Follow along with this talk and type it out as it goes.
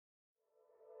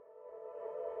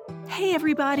Hey,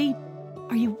 everybody.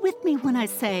 Are you with me when I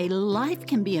say life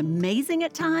can be amazing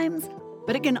at times,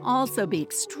 but it can also be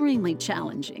extremely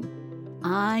challenging?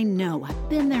 I know, I've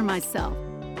been there myself,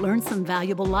 learned some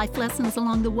valuable life lessons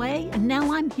along the way, and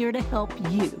now I'm here to help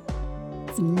you.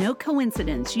 It's no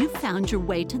coincidence you found your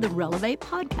way to the Relevate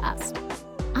podcast.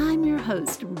 I'm your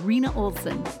host, Rena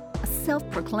Olson, a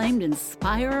self-proclaimed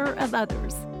inspirer of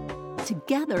others.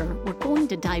 Together, we're going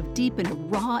to dive deep into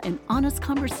raw and honest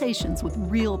conversations with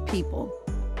real people.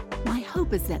 My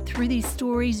hope is that through these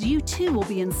stories, you too will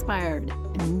be inspired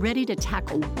and ready to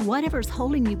tackle whatever's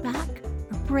holding you back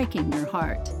or breaking your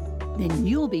heart. Then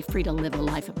you'll be free to live a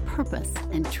life of purpose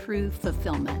and true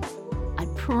fulfillment. I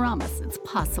promise it's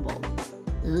possible.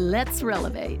 Let's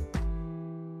Relevate.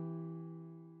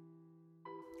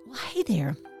 Well, hey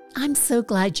there. I'm so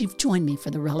glad you've joined me for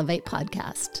the Relevate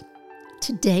podcast.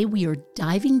 Today, we are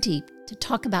diving deep to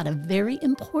talk about a very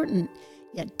important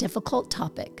yet difficult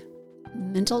topic: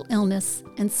 mental illness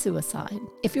and suicide.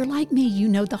 If you're like me, you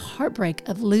know the heartbreak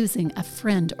of losing a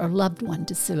friend or loved one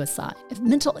to suicide. If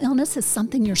mental illness is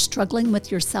something you're struggling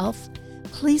with yourself,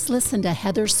 please listen to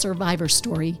Heather's survivor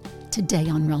story today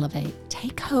on Relevate.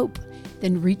 Take hope,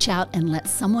 then reach out and let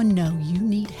someone know you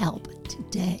need help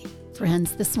today.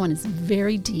 Friends, this one is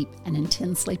very deep and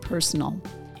intensely personal.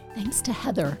 Thanks to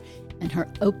Heather and her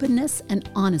openness and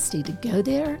honesty to go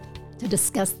there to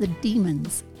discuss the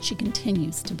demons she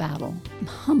continues to battle. I'm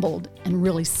humbled and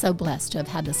really so blessed to have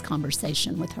had this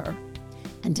conversation with her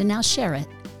and to now share it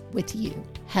with you.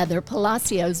 Heather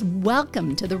Palacios,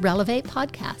 welcome to the Relevate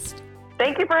podcast.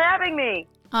 Thank you for having me.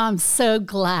 I'm so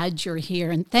glad you're here,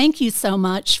 and thank you so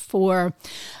much for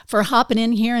hopping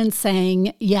in here and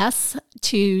saying yes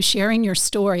to sharing your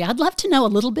story. I'd love to know a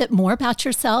little bit more about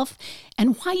yourself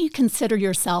and why you consider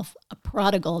yourself a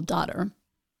prodigal daughter.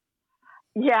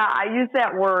 Yeah, I use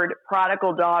that word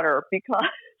prodigal daughter because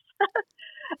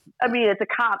I mean it's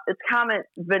common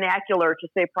vernacular to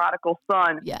say prodigal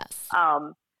son. Yes.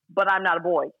 But I'm not a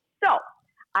boy, so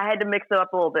I had to mix it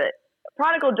up a little bit.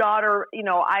 Prodigal daughter,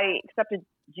 I accepted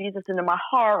Jesus into my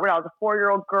heart when I was a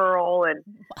 4-year-old girl, and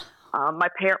my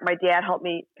dad helped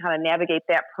me kind of navigate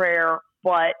that prayer.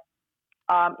 But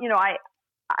I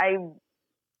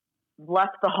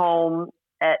left the home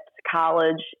at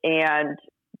college and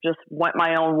just went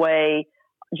my own way,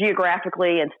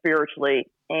 geographically and spiritually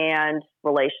and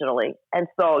relationally. And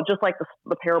so, just like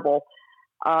the parable,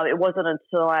 it wasn't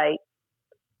until I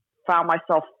found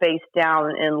myself face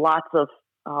down in lots of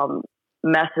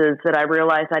messes that I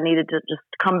realized I needed to just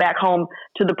come back home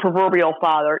to the proverbial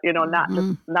father, not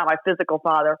my physical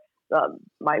father,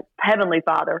 my heavenly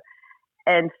father.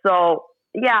 And so,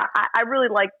 yeah, I really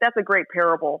that's a great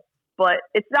parable, but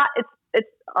it's not, there's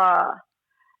a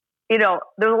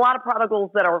lot of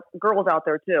prodigals that are girls out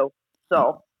there too.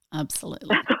 So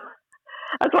absolutely.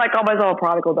 That's why I call myself a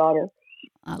prodigal daughter.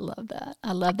 I love that.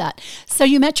 I love that. So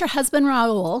you met your husband,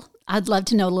 Raul. I'd love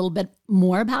to know a little bit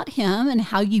more about him and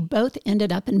how you both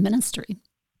ended up in ministry.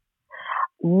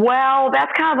 Well,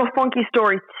 that's kind of a funky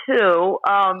story too.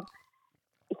 I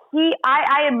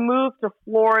had moved to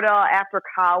Florida after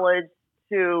college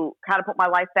to kind of put my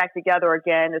life back together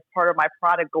again as part of my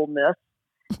prodigalness.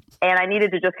 And I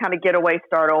needed to just kind of get away,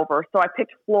 start over. So I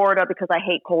picked Florida because I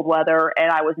hate cold weather,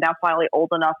 and I was now finally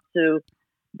old enough to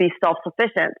be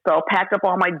self-sufficient. So packed up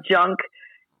all my junk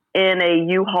in a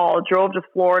U-Haul, drove to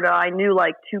Florida. I knew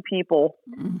like 2 people,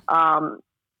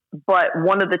 but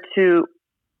one of the 2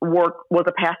 was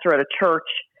a pastor at a church,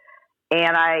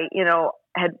 and I,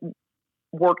 had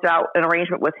worked out an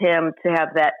arrangement with him to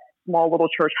have that small little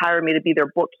church hire me to be their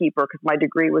bookkeeper because my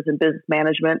degree was in business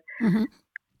management. Mm-hmm.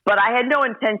 But I had no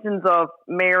intentions of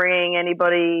marrying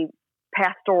anybody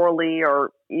pastorally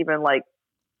or even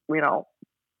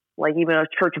even a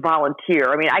church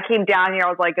volunteer. I mean, I came down here, I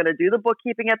was like going to do the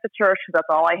bookkeeping at the church because that's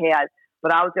all I had.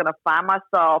 But I was going to find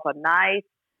myself a nice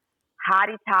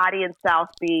hottie toddy in South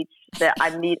Beach that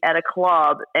I meet at a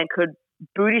club and could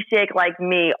booty shake like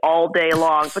me all day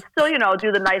long, but still,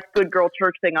 do the nice good girl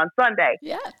church thing on Sunday.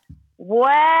 Yeah.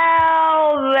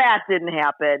 Well, that didn't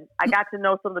happen. I got to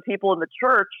know some of the people in the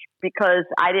church because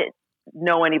I didn't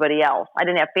know anybody else. I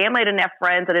didn't have family, I didn't have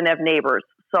friends, I didn't have neighbors.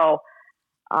 So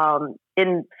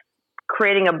in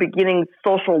creating a beginning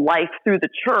social life through the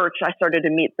church, I started to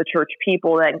meet the church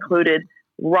people that included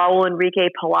Raul Enrique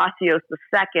Palacios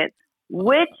II,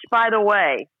 which, by the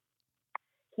way,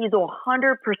 he's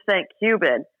 100%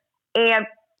 Cuban. And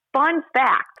fun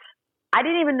fact, I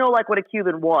didn't even know what a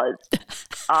Cuban was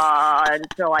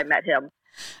until I met him.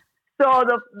 So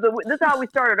this is how we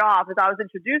started off. Is I was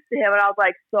introduced to him, and I was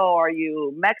like, "So, are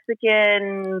you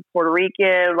Mexican, Puerto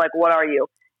Rican? What are you?"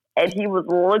 And he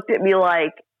looked at me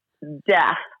like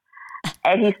death.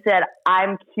 And he said,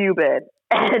 I'm Cuban.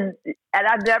 And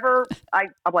I'm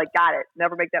like, got it.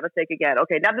 Never make that mistake again.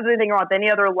 Okay. Not that there's anything wrong with any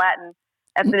other Latin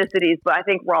ethnicities, but I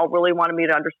think Raul really wanted me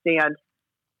to understand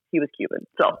he was Cuban.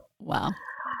 So, wow.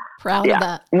 Proud of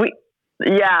that.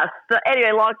 So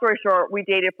anyway, long story short, we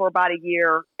dated for about a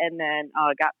year and then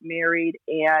got married,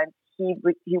 and he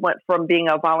went from being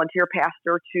a volunteer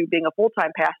pastor to being a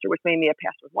full-time pastor, which made me a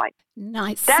pastor's wife.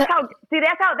 Nice. That's how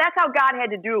God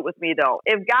had to do it with me, though.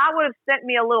 If God would have sent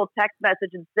me a little text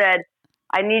message and said,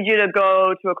 I need you to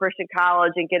go to a Christian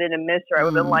college and get into ministry, I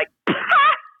would have been like, yeah,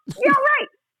 right.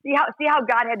 See how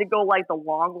God had to go like the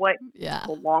long way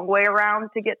around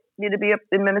to get me to be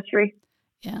in ministry?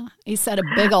 Yeah. He set a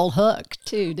big old hook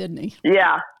too, didn't he?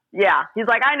 Yeah. Yeah. He's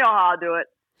like, I know how I'll do it.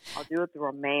 I'll do it through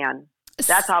a man.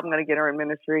 That's how I'm going to get her in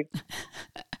ministry.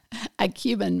 A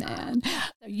Cuban man.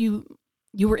 You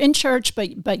were in church,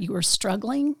 but you were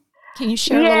struggling. Can you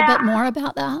share a little bit more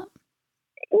about that?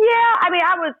 Yeah. I mean,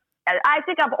 I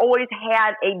think I've always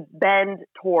had a bend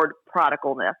toward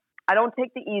prodigalness. I don't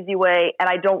take the easy way, and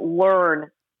I don't learn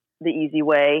the easy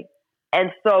way.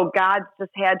 And so God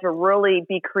just had to really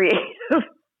be creative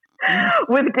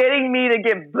with getting me to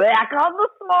get back on the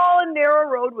small and narrow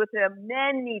road with him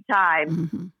many times.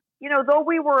 Mm-hmm. You know, though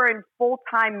we were in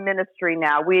full-time ministry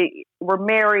now, we were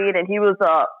married, and he was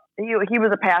a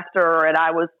pastor and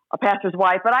I was a pastor's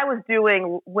wife, but I was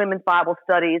doing women's Bible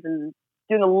studies and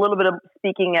doing a little bit of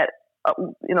speaking at,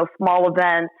 small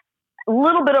events, a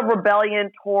little bit of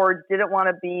rebellion towards didn't want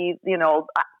to be,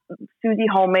 Susie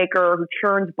Homemaker who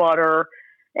churns butter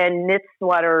and knits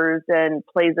sweaters and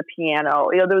plays the piano.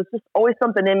 There was just always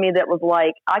something in me that was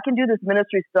like, I can do this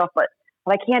ministry stuff, but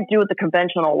I can't do it the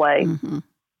conventional way. Mm-hmm.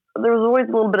 There was always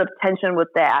a little bit of tension with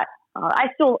that. I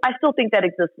still think that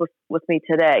exists with me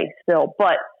today still,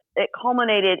 but it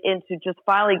culminated into just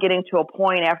finally getting to a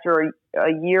point after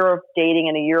a year of dating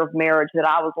and a year of marriage that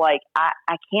I was like,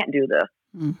 I can't do this.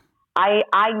 Mm.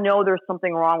 I know there's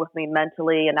something wrong with me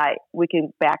mentally, and we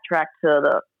can backtrack to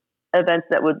the events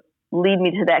that would lead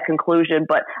me to that conclusion.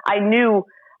 But I knew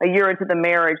a year into the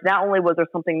marriage, not only was there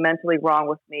something mentally wrong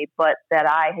with me, but that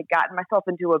I had gotten myself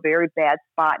into a very bad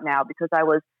spot now because I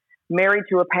was married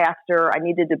to a pastor. I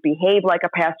needed to behave like a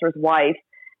pastor's wife,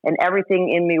 and everything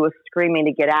in me was screaming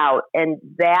to get out. And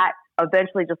that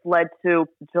eventually just led to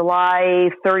July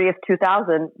 30th,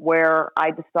 2000, where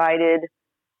I decided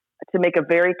to make a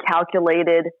very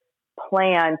calculated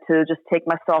plan to just take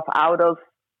myself out of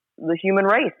the human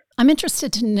race. I'm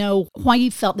interested to know why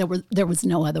you felt there was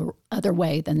no other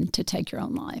way than to take your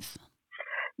own life.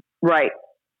 Right.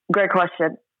 Great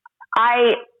question.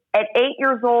 I, at 8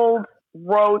 years old,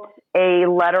 wrote a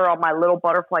letter on my little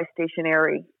butterfly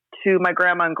stationery to my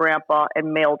grandma and grandpa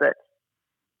and mailed it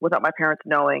without my parents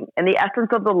knowing. And the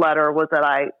essence of the letter was that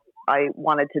I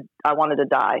wanted to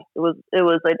die. It was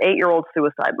an 8-year-old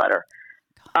suicide letter.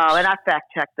 And I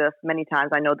fact checked this many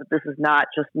times. I know that this is not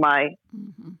just my,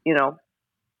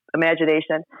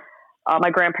 imagination.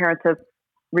 My grandparents have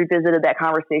revisited that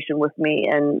conversation with me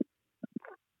and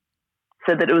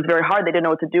said that it was very hard. They didn't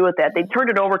know what to do with that. They turned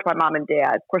it over to my mom and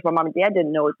dad. Of course, my mom and dad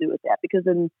didn't know what to do with that because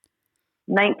in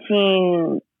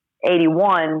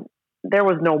 1981, there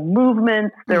was no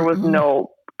movements. There was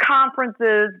no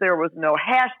conferences. There was no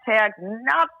hashtag,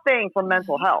 nothing for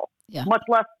mental health, much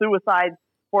less suicide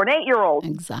for an 8-year-old.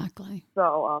 Exactly.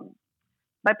 So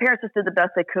my parents just did the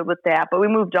best they could with that, but we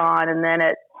moved on. And then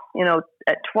at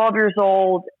 12 years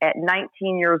old, at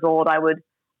 19 years old, I would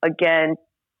again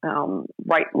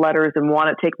write letters and want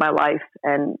to take my life,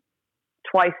 and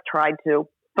twice tried to.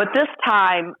 But this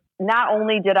time, not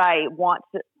only did I want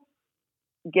to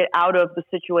get out of the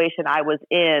situation I was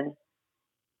in,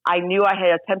 I knew I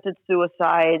had attempted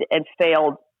suicide and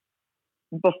failed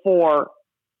before,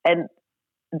 and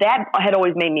that had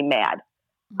always made me mad.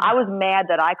 I was mad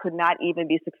that I could not even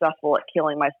be successful at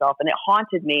killing myself, and it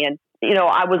haunted me. And,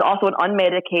 I was also an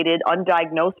unmedicated,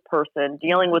 undiagnosed person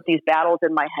dealing with these battles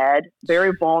in my head,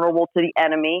 very vulnerable to the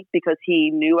enemy because he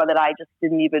knew that I just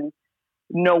didn't even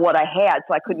know what I had,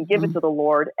 so I couldn't give it to the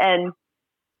Lord. And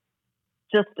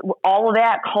just all of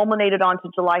that culminated onto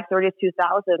July 30th,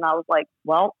 2000. And I was like,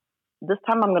 well, this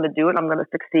time I'm going to do it. I'm going to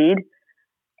succeed.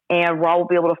 And Raul will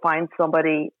be able to find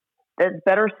somebody that's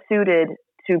better suited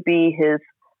to be his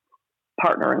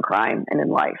partner in crime and in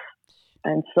life.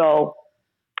 And so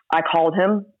I called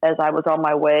him as I was on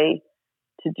my way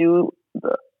to do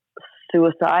the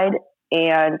suicide.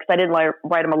 And because I didn't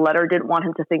write him a letter, didn't want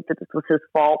him to think that this was his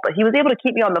fault, but he was able to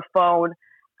keep me on the phone.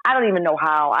 I don't even know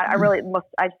how. I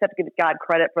just have to give God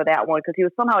credit for that one, because he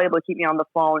was somehow able to keep me on the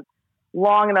phone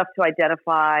long enough to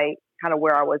identify kind of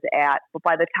where I was at. But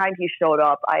by the time he showed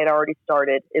up, I had already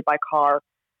started in my car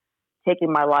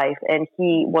taking my life, and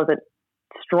he wasn't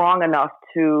strong enough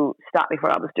to stop me from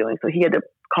what I was doing. So he had to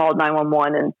call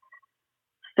 911, and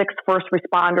 6 first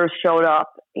responders showed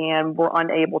up and were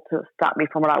unable to stop me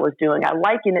from what I was doing. I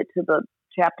liken it to the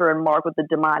chapter in Mark with the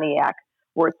demoniac,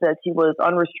 where it says he was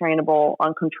unrestrainable,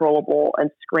 uncontrollable,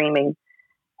 and screaming.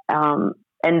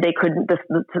 And they couldn't,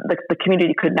 the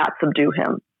community could not subdue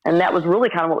him. And that was really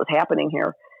kind of what was happening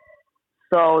here.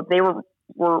 So they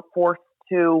were forced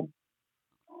to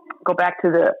go back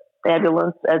to the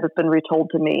ambulance, as it's been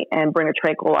retold to me, and bring a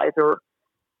tranquilizer,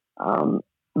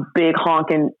 big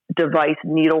honking device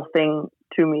needle thing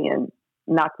to me and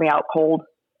knock me out cold,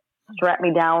 strap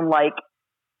me down like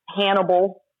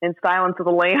Hannibal in Silence of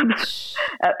the Lambs.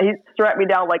 He strapped me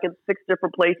down like in 6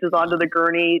 different places onto the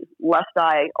gurney, lest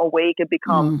I awake and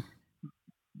become,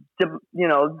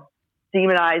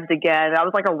 demonized again. I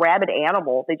was like a rabid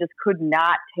animal. They just could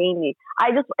not tame me.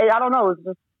 I don't know. It was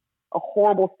just a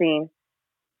horrible scene.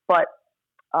 But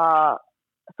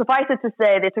suffice it to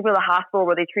say, they took me to the hospital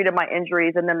where they treated my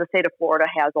injuries. And then the state of Florida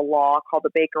has a law called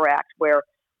the Baker Act, where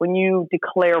when you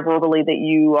declare verbally that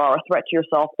you are a threat to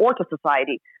yourself or to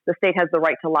society, the state has the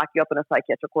right to lock you up in a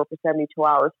psychiatric ward for 72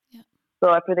 hours. Yeah. So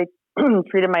after they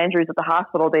treated my injuries at the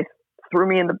hospital, they threw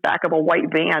me in the back of a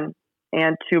white van,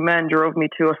 and 2 men drove me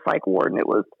to a psych ward, and it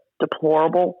was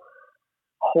deplorable,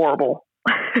 horrible.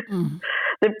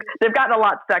 They've gotten a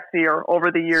lot sexier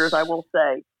over the years, I will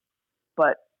say.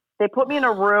 But they put me in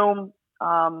a room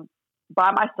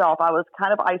by myself. I was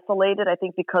kind of isolated, I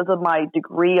think, because of my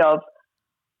degree of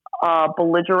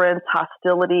belligerence,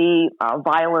 hostility,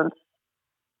 violence.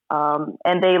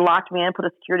 And they locked me in, put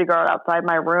a security guard outside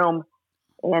my room.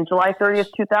 And July 30th,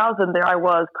 2000, there I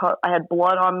was. I had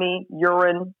blood on me,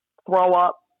 urine, throw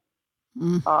up,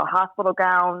 hospital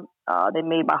gown. They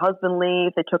made my husband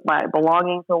leave. They took my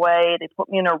belongings away. They put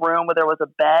me in a room where there was a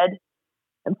bed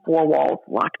and 4 walls,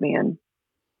 locked me in.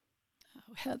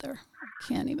 Oh, Heather,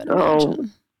 can't even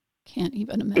imagine. Can't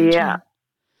even imagine. Yeah.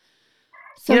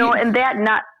 So and that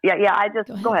not, I just,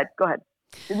 go ahead.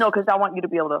 No, because I want you to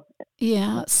be able to.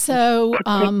 Yeah. So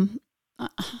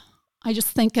I just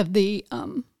think of the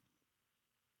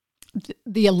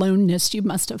aloneness you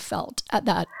must have felt at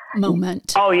that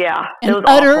moment. Oh, yeah. And it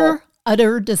was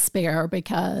utter despair,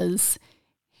 because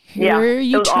here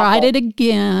you tried it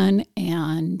again,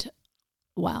 and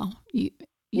wow, it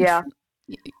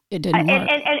didn't work.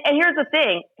 And here's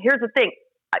the thing.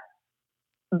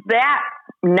 That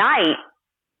night,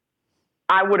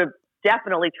 I would have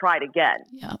definitely tried again.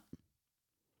 Yeah.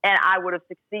 And I would have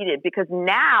succeeded, because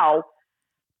now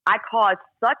I caused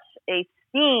such a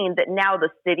scene that now the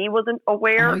city wasn't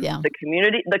aware. Oh, yeah. The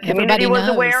community Everybody was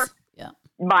knows. aware. Yeah.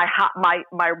 My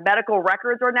medical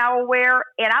records are now aware,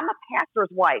 and I'm a pastor's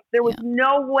wife. There was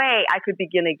no way I could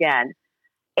begin again.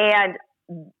 And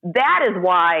that is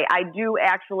why I do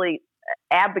actually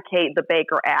advocate the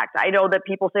Baker Act. I know that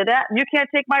people say that you can't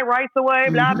take my rights away,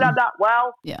 blah, blah, blah.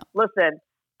 Well, listen,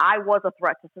 I was a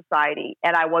threat to society,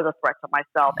 and I was a threat to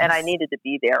myself, and I needed to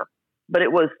be there. But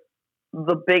it was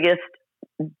the biggest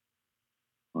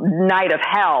night of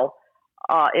hell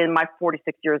in my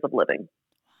 46 years of living.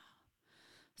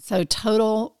 So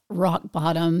total rock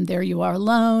bottom. There you are,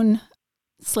 alone,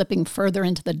 slipping further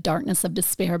into the darkness of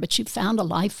despair, but you found a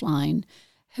lifeline.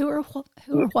 Who or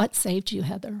what saved you,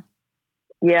 Heather?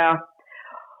 Yeah.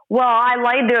 Well, I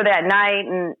laid there that night,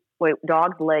 and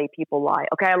dogs lay, people lie.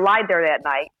 Okay, I lied there that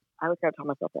night. I was going to tell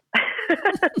myself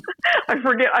that. I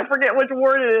forget which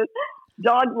word it is.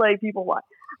 Dogs lay, people lie.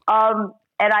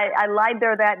 And I lied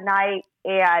there that night,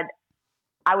 and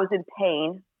I was in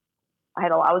pain. I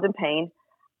was in pain.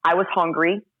 I was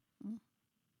hungry.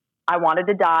 I wanted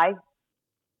to die,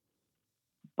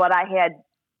 but I had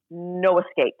no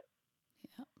escape.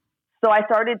 Yeah. So I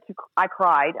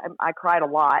cried. I cried a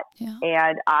lot,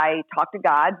 and I talked to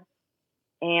God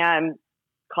and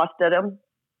cussed at him,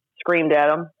 screamed at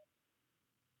him,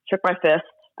 shook my fist.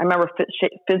 I remember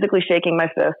physically shaking my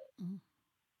fist.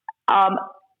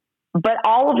 But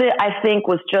all of it, I think,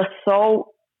 was just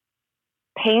so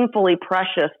painfully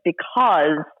precious,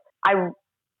 because I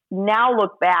now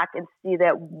look back and see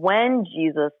that when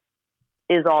Jesus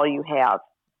is all you have,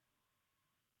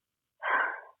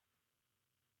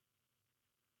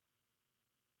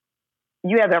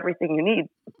 you have everything you need.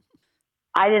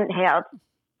 I didn't have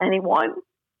anyone,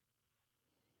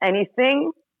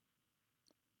 anything.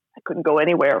 I couldn't go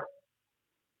anywhere.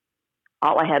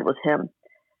 All I had was him.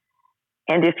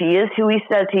 And if he is who he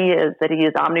says he is, that he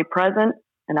is omnipresent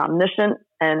and omniscient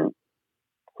and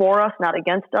for us, not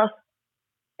against us,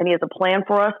 and he has a plan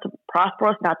for us to prosper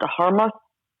us, not to harm us,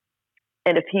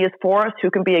 And if he is for us,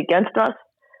 who can be against us?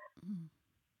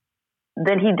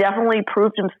 Then he definitely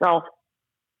proved himself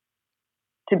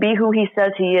to be who he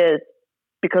says he is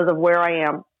because of where I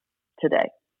am today.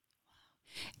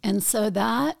 And so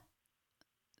that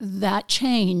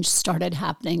change started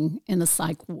happening in the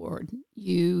psych ward.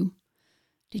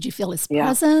 Did you feel his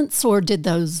presence, or did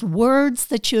those words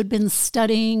that you had been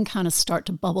studying kind of start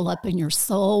to bubble up in your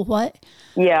soul? What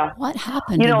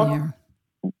happened in there?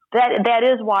 That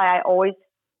is why I always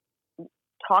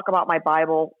talk about my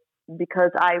Bible,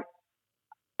 because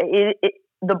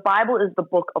the Bible is the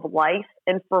book of life,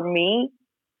 and for me,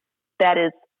 that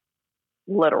is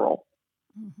literal.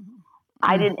 Mm-hmm.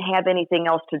 I didn't have anything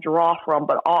else to draw from,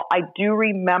 but I do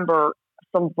remember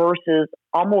some verses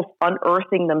almost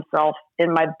unearthing themselves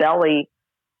in my belly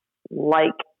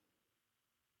like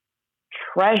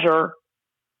treasure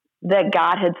that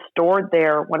God had stored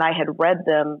there when I had read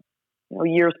them,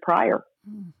 years prior.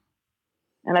 Mm.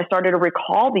 And I started to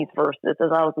recall these verses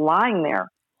as I was lying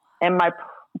there, and my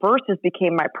verses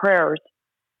became my prayers.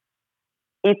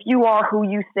 If you are who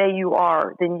you say you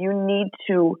are, then you need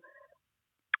to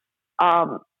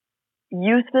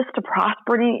use this to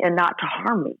prosper me and not to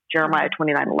harm me. Jeremiah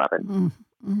 29:11.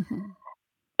 Mm-hmm.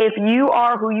 If you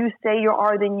are who you say you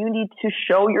are, then you need to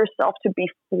show yourself to be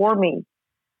for me,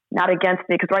 not against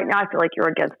me. Because right now I feel like you're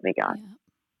against me, God.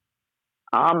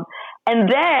 Yeah. And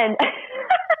then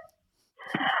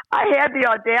I had the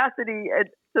audacity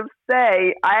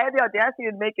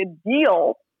to make a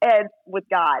deal with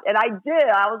God. And I did.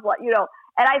 I was like,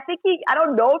 and I think I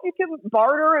don't know if you can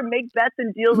barter and make bets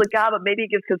and deals with God, but maybe he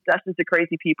gives concessions to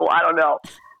crazy people. I don't know.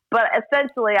 But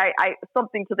essentially, I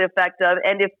something to the effect of,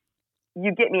 and if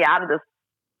you get me out of this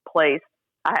place,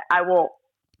 I will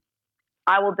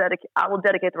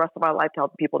dedicate the rest of my life to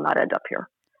help people not end up here.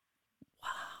 Wow.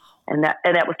 And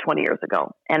that was 20 years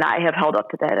ago. And I have held up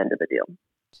to that end of the deal.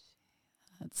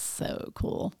 That's so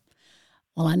cool.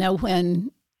 Well, I know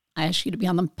when I asked you to be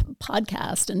on the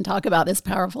podcast and talk about this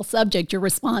powerful subject, your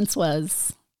response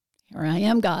was, "Here I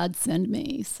am, God, send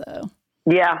me." So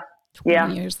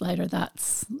 20 years later,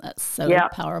 that's so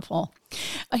powerful.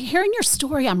 Hearing your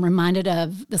story, I'm reminded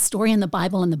of the story in the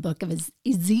Bible in the book of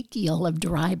Ezekiel of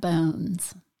dry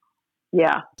bones.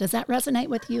 Yeah. Does that resonate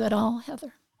with you at all,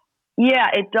 Heather? Yeah,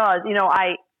 it does.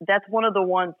 That's one of the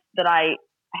ones that I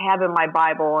have in my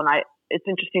Bible, and it's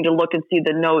interesting to look and see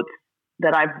the notes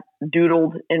that I've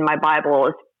doodled in my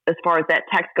Bible as far as that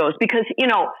text goes, because,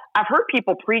 I've heard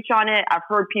people preach on it. I've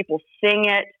heard people sing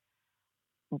it,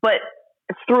 but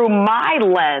through my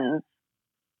lens,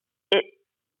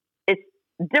 it's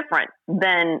different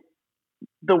than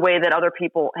the way that other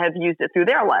people have used it through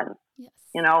their lens. Yes.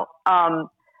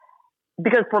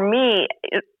 Because for me,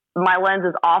 my lens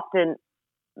is often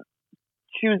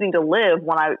choosing to live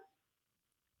when I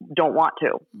don't want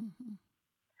to. Mm-hmm.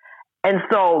 And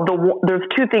so there's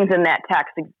two things in that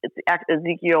text, it's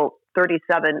Ezekiel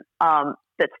 37,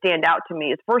 that stand out to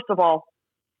me. Is first of all,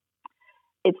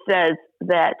 it says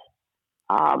that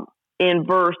in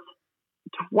verse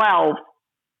 12,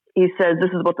 he says,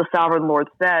 "This is what the sovereign Lord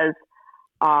says,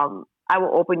 I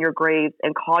will open your graves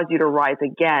and cause you to rise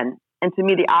again." And to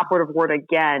me, the operative word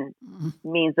 "again"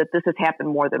 means that this has happened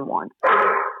more than once.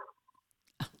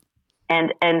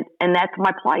 And that's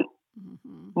my plight.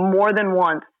 Mm-hmm. More than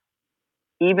once,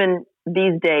 even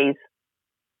these days,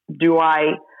 do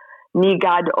I need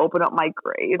God to open up my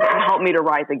grave and help me to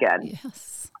rise again.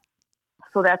 Yes.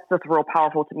 So that's just real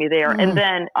powerful to me there. Mm. And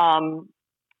then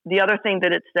the other thing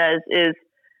that it says is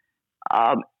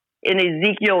in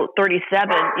Ezekiel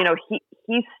 37,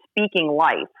 he's speaking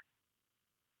life.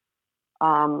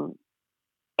 And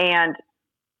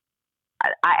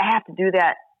I have to do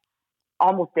that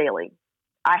almost daily.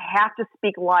 I have to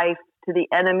speak life to the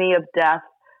enemy of death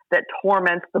that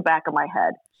torments the back of my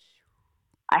head.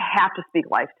 I have to speak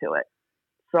life to it.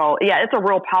 So, it's a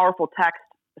real powerful text,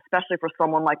 especially for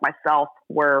someone like myself,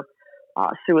 where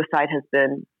suicide has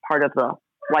been part of the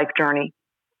life journey.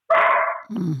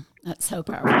 That's so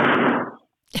powerful.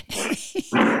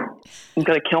 I'm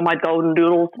going to kill my golden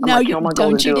doodles. No,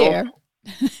 don't you dare.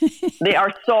 They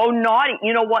are so naughty.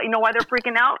 You know what? You know why they're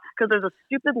freaking out? Because there's a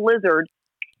stupid lizard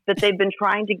that they've been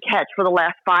trying to catch for the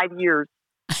last 5 years.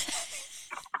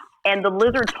 And the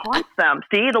lizard taunts them.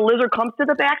 See, the lizard comes to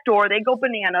the back door. They go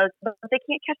bananas, but they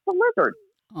can't catch the lizard.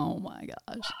 Oh, my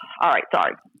gosh. All right,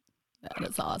 sorry. That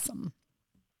is awesome.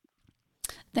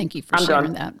 Thank you for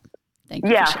sharing that. Thank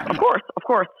you. Yeah, of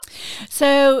course.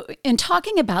 So in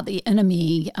talking about the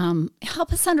enemy,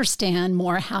 help us understand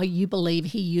more how you believe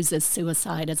he uses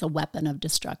suicide as a weapon of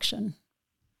destruction.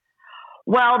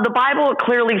 Well, the Bible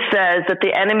clearly says that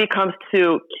the enemy comes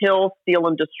to kill, steal,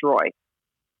 and destroy.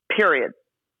 period.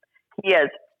 He has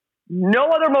no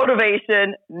other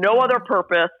motivation, no other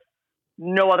purpose,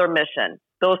 no other mission.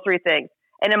 Those three things.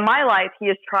 And in my life, he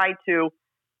has tried to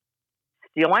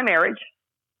steal my marriage,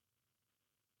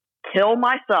 kill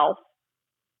myself,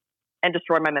 and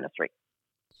destroy my ministry.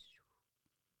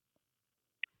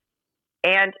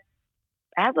 And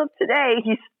as of today,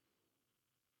 he's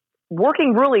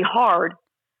working really hard,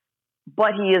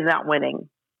 but he is not winning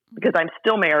because I'm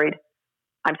still married.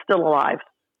 I'm still alive.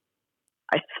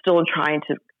 I still am trying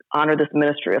to honor this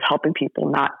ministry of helping people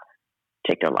not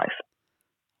take their life.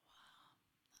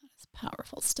 That's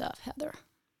powerful stuff, Heather.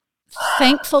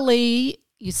 Thankfully,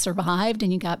 you survived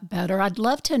and you got better. I'd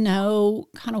love to know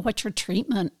kind of what your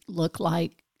treatment looked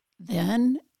like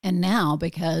then and now,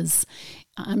 because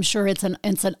I'm sure it's an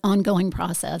ongoing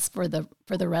process for the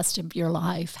rest of your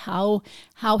life. How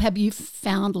have you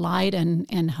found light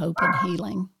and hope and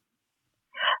healing?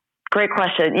 Great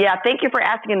question. Yeah, thank you for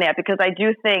asking that, because I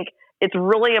do think it's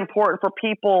really important for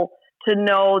people to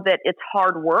know that it's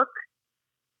hard work.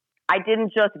 I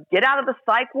didn't just get out of the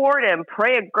psych ward and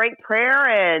pray a great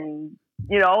prayer and,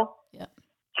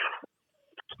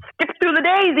 skip through the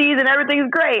daisies and everything's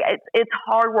great. It's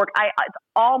hard work. It's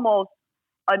almost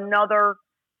another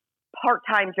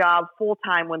part-time job,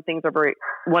 full-time when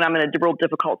I'm in a real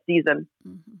difficult season.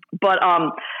 Mm-hmm. But,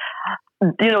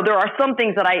 there are some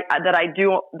things that I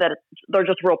do that they're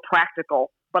just real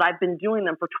practical, but I've been doing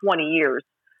them for 20 years.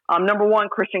 Number one,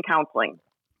 Christian counseling.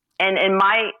 And in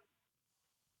my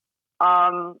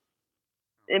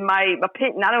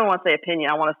opinion, I don't want to say opinion.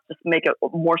 I want to just make it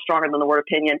more stronger than the word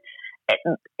opinion.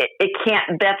 It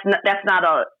can't, that's not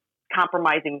a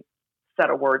compromising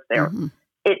set of words there. Mm-hmm.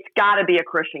 It's got to be a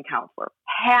Christian counselor.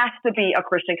 Has to be a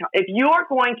Christian counselor. If you are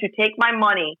going to take my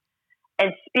money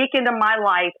and speak into my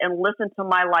life and listen to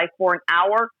my life for an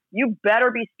hour, you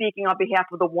better be speaking on behalf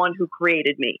of the one who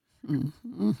created me.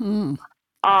 Mm-hmm.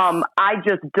 I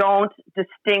just don't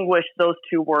distinguish those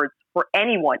two words for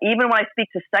anyone. Even when I speak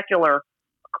to secular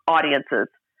audiences,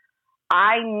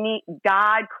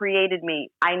 God created me.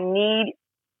 I need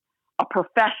a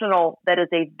professional that is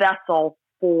a vessel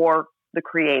for the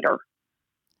Creator.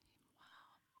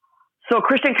 So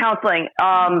Christian counseling,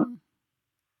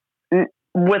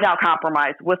 without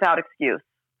compromise, without excuse,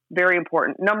 very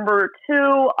important. Number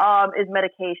two is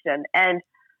medication. And,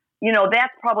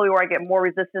 that's probably where I get more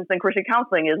resistance than Christian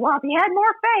counseling is, well, if he had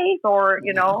more faith or,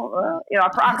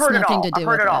 I've heard it all. I've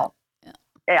heard it all.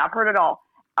 Yeah, I've heard it all.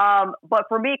 But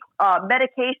for me,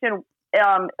 medication,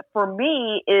 for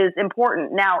me is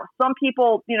important. Now, some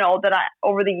people, that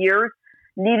over the years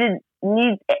need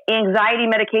anxiety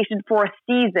medication for a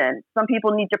season. Some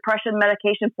people need depression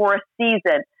medication for a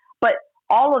season, but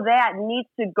all of that needs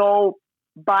to go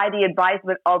by the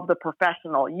advisement of the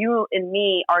professional. You and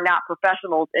me are not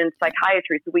professionals in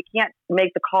psychiatry, so we can't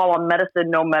make the call on medicine,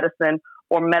 no medicine,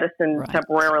 or medicine right.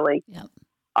 temporarily. Yep.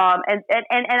 And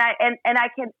I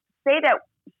can say that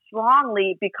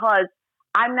strongly because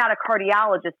I'm not a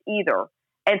cardiologist either.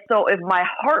 And so if my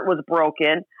heart was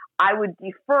broken, I would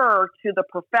defer to the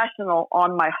professional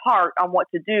on my heart on what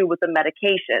to do with the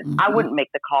medication. Mm-hmm. I wouldn't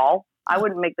make the call.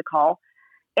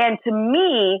 And to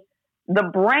me, the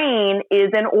brain is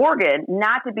an organ,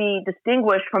 not to be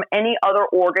distinguished from any other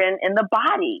organ in the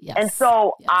body. Yes. And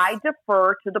so I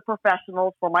defer to the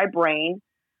professionals for my brain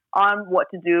on what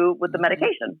to do with the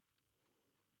medication.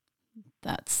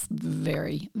 That's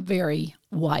very, very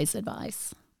wise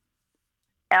advice.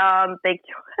 Thank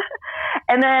you.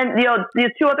 And then,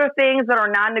 these two other things that are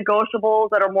non-negotiables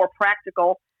that are more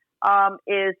practical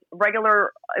is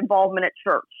regular involvement at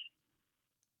church.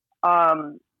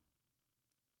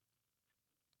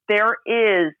 There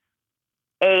is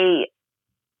a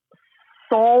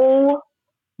soul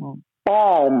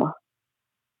balm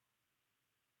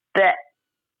that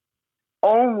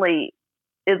only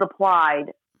is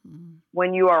applied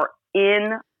when you are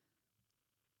in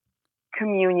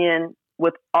communion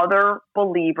with other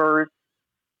believers,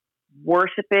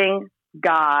 worshiping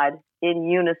God in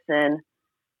unison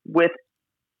with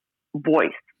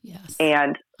voice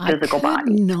and physical body. I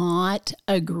could not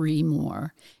agree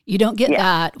more. You don't get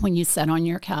that when you sit on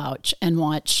your couch and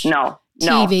watch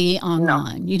TV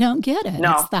online. You don't get it.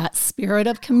 It's that spirit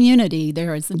of community.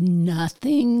 There is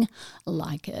nothing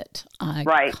like it.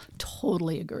 I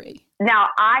totally agree. Now,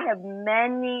 I have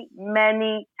many,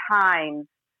 many times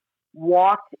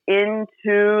walked into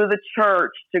the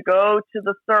church to go to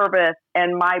the service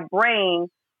and my brain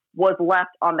was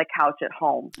left on the couch at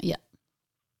home. Yeah.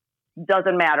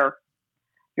 Doesn't matter.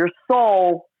 Your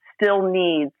soul still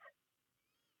needs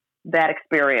that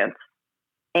experience.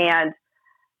 And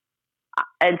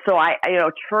And so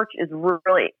church is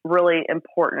really, really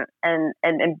important, and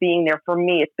being there for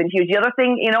me, it's been huge. The other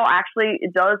thing, actually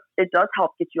it does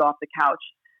help get you off the couch.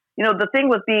 The thing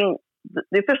with being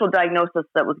the official diagnosis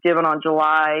that was given on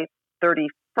July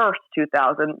 31st,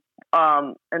 2000,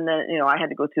 and then, I had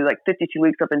to go through like 52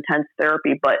 weeks of intense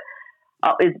therapy, but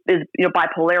is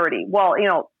bipolarity. Well,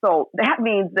 so that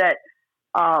means that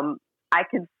I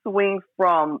can swing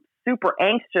from super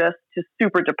anxious to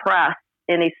super depressed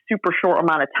in a super short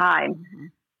amount of time.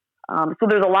 Mm-hmm. So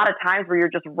there's a lot of times where you're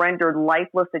just rendered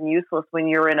lifeless and useless when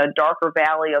you're in a darker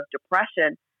valley of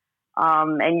depression,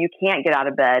 and you can't get out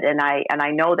of bed. And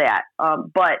I know that.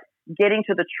 But getting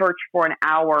to the church for an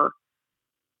hour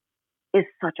is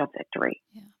such a victory.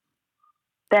 Yeah.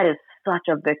 That is such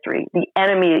a victory. The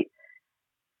enemy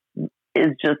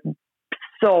is just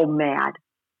so mad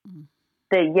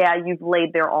that, you've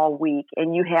laid there all week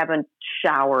and you haven't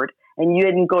showered and you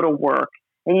didn't go to work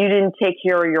and you didn't take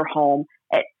care of your home,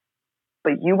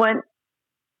 but you went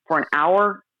for an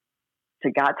hour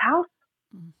to God's house.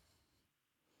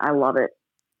 I love it.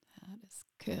 That is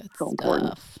good so stuff.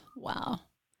 Important. Wow.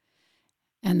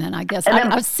 And then I guess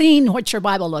I've seen what your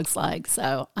Bible looks like,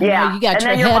 so I know you got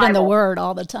your head in the Word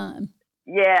all the time.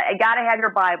 Yeah, you got to have your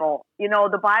Bible.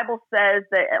 The Bible says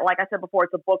that, like I said before,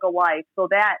 it's a book of life. So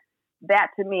that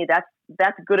to me,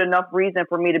 that's good enough reason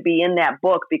for me to be in that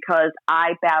book, because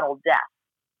I battle death.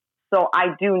 So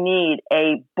I do need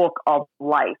a book of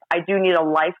life. I do need a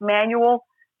life manual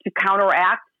to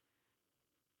counteract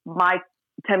my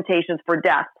temptations for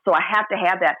death. So I have to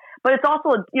have that. But it's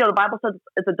also, the Bible says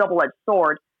it's a double-edged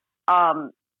sword.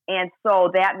 And so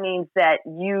that means that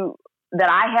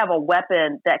I have a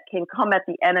weapon that can come at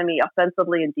the enemy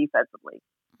offensively and defensively.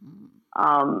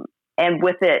 And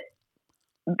with it,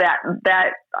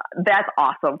 that's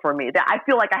awesome for me. That I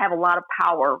feel like I have a lot of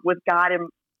power with God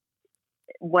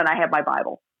when I have my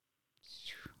Bible.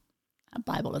 That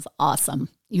Bible is awesome.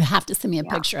 You have to send me a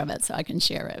picture of it so I can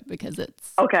share it, because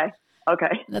it's okay.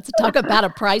 Let's talk about a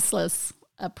priceless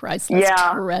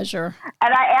treasure.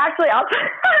 And I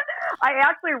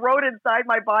actually wrote inside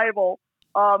my Bible,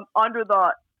 under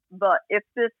the if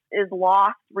this is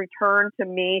lost, return to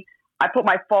me. I put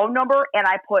my phone number and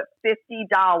I put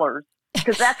 $50,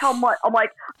 because that's how much. I'm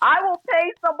like, I will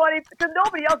pay somebody, because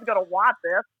nobody else is going to want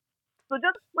this. So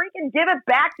just freaking give it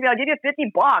back to me. I'll give you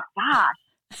 $50. Gosh.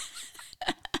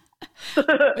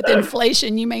 With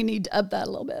inflation, you may need to up that a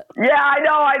little bit. Yeah,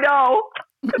 I know.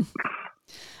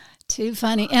 Too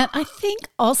funny. And I think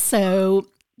also,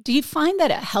 do you find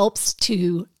that it helps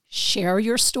to share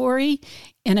your story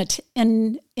in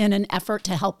an effort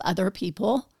to help other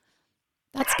people?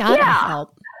 That's got to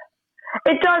help.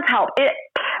 It does help.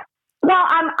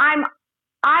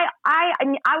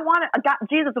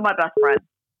 Jesus is my best friend.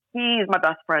 He's my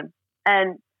best friend.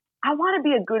 And I want to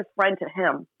be a good friend to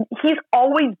him. He's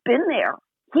always been there.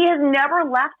 He has never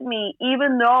left me,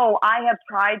 even though I have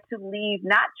tried to leave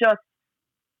not just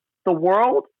the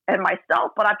world and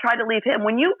myself, but I've tried to leave him.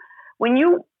 When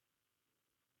you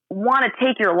want to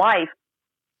take your life,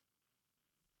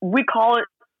 we call it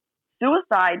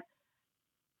suicide.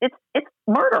 It's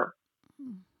murder.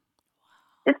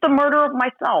 It's the murder of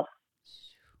myself.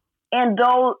 And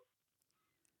though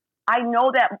I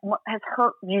know that has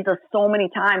hurt Jesus so many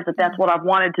times, that's what I've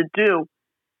wanted to do,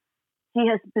 he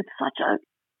has been such a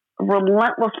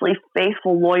relentlessly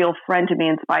faithful, loyal friend to me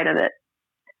in spite of it.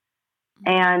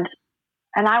 And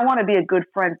I want to be a good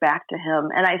friend back to him.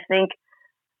 And I think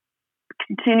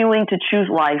continuing to choose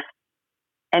life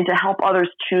and to help others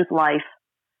choose life,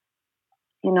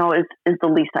 is the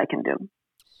least I can do.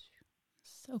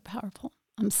 So powerful.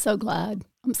 I'm so glad.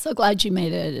 I'm so glad you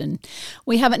made it. And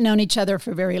we haven't known each other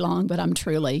for very long, but I'm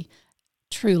truly,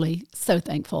 truly so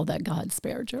thankful that God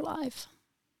spared your life.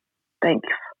 Thanks.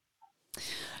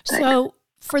 So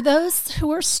for those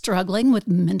who are struggling with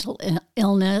mental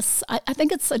illness, I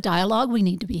think it's a dialogue we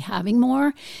need to be having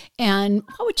more. And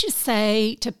what would you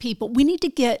say to people? We need to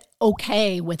get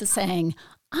okay with saying,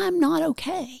 I'm not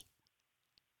okay.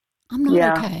 I'm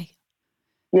not okay.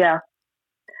 Yeah.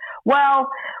 Well,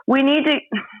 we need to,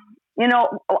 let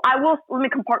me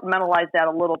compartmentalize that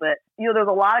a little bit. There's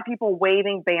a lot of people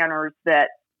waving banners that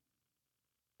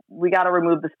we got to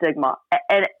remove the stigma.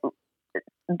 And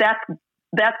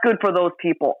that's good for those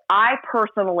people. I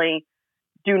personally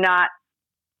do not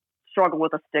struggle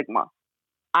with a stigma.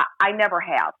 I never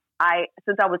have.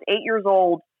 Since I was 8 years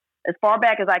old, as far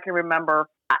back as I can remember,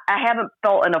 I haven't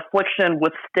felt an affliction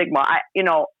with stigma.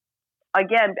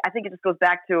 Again, I think it just goes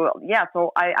back to,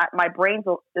 so my brain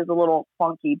is a little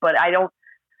funky, but I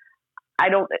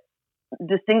don't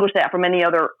distinguish that from any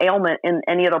other ailment in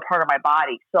any other part of my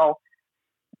body. So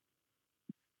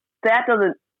that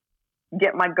doesn't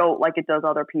get my goat like it does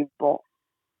other people.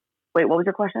 Wait, what was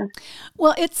your question?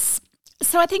 Well,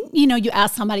 so I think, you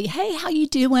ask somebody, hey, how you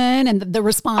doing? And the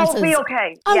response is, be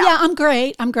okay. Oh yeah, I'm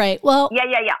great. Well,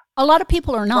 yeah. A lot of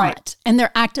people are not, Right. and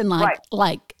they're acting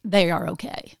like they are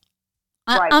okay.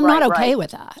 I'm not okay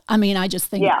with that. I mean, I just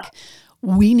think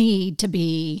we need to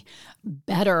be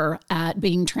better at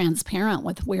being transparent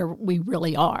with where we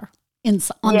really are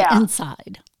on the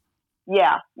inside.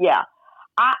 Yeah.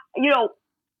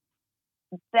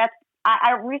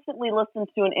 I recently listened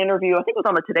to an interview, I think it was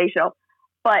on the Today Show,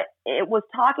 but it was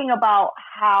talking about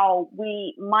how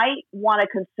we might want to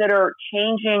consider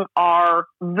changing our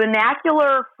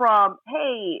vernacular from,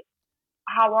 hey,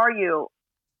 how are you?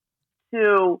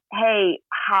 To, hey,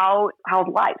 how's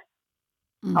life?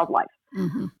 Mm. How's life?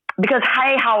 Mm-hmm. Because,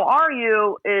 hey, how are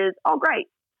you is, oh, great.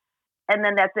 And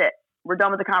then that's it. We're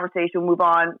done with the conversation, move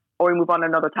on, or we move on to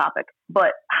another topic.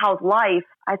 But how's life,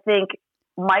 I think,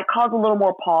 might cause a little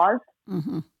more pause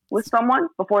with someone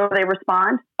before they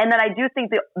respond. And then I do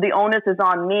think the onus is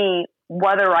on me,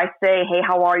 whether I say, hey,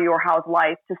 how are you, or how's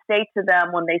life, to say to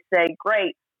them when they say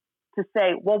great, to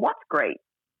say, well, what's great?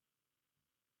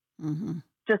 Mm-hmm.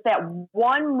 Just that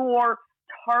one more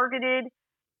targeted,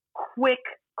 quick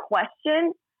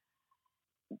question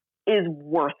is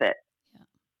worth it. Yeah.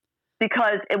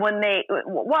 Because when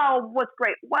well, what's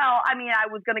great? Well, I mean, I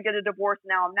was going to get a divorce,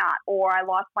 now I'm not. Or I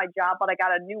lost my job, but I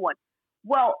got a new one.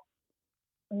 Well,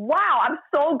 wow, I'm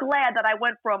so glad that I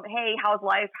went from, hey, how's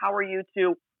life? How are you?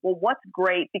 To, well, what's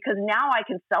great? Because now I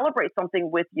can celebrate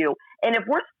something with you. And if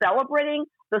we're celebrating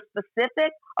the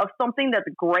specific of something that's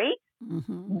great,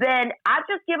 then I've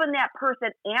just given that person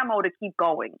ammo to keep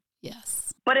going.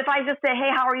 Yes. But if I just say, hey,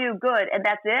 how are you? Good. And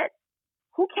that's it.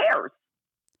 Who cares?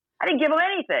 I didn't give them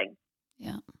anything.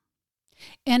 Yeah.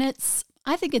 And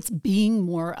I think it's being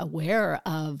more aware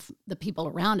of the people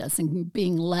around us and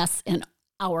being less in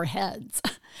our heads,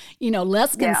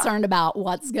 less concerned about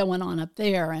what's going on up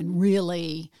there and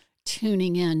really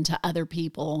tuning in to other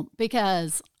people,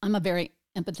 because I'm a very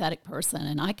empathetic person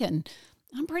and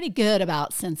I'm pretty good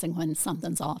about sensing when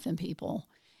something's off in people.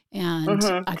 And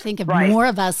I think if more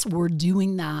of us were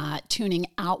doing that, tuning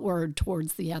outward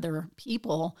towards the other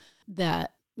people,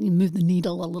 that you move the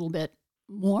needle a little bit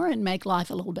more and make life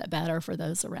a little bit better for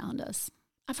those around us.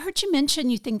 I've heard you mention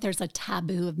you think there's a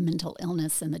taboo of mental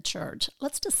illness in the church.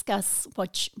 Let's discuss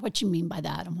what you mean by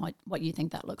that and what you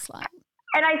think that looks like.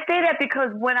 And I say that because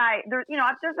there's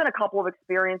been a couple of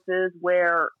experiences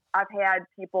where I've had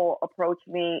people approach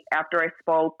me after I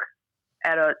spoke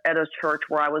at a church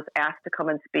where I was asked to come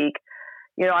and speak.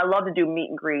 I love to do meet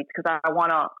and greets because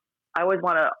I always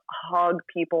want to hug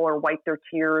people or wipe their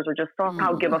tears or just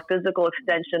somehow give a physical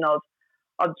extension of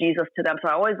Jesus to them. So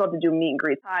I always love to do meet and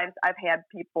greets. Times I've had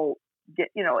people get,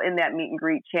 in that meet and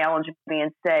greet challenge me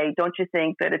and say, don't you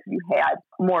think that if you had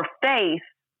more faith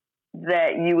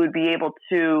that you would be able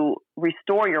to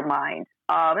restore your mind?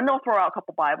 And they'll throw out a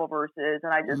couple Bible verses,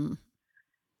 and I just, and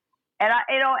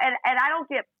I don't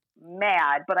get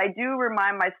mad, but I do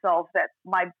remind myself that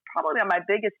probably my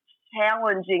biggest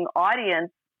challenging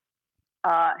audience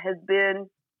has been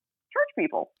church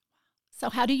people.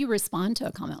 So how do you respond to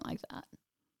a comment like that?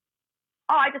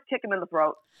 Oh, I just kick him in the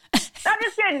throat. I'm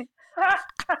just kidding.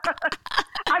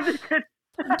 I'm just kidding.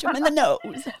 Punch him in the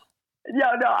nose. No,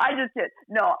 I just kid.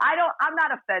 No, I don't. I'm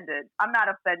not offended. I'm not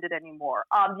offended anymore.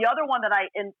 The other one that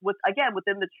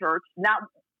within the church, not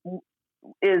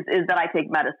is that I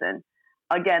take medicine.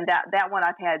 Again, that one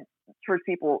I've had church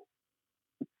people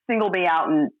single me out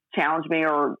and challenge me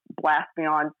or blast me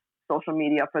on social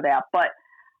media for that. But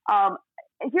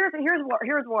here's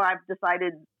where I've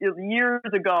decided years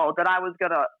ago that I was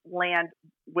going to land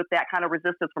with that kind of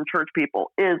resistance from church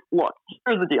people is, look,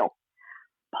 here's the deal.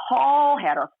 Paul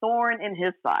had a thorn in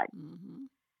his side,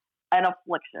 an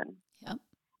affliction,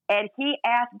 and he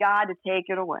asked God to take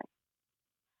it away,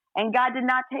 and God did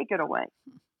not take it away.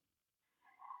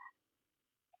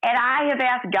 And I have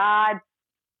asked God,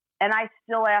 and I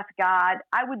still ask God,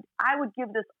 I would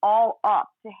give this all up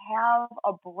to have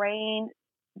a brain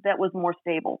that was more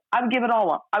stable. I would give it all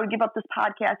up. I would give up this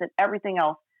podcast and everything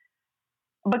else.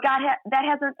 But God, that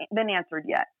hasn't been answered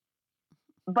yet.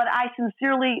 But I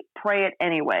sincerely pray it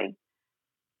anyway.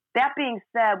 That being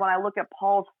said, when I look at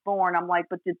Paul's thorn, I'm like,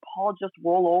 but did Paul just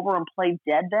roll over and play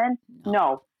dead then?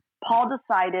 No. Paul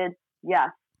decided, yes,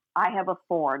 I have a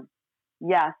thorn.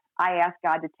 Yes, I ask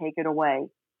God to take it away.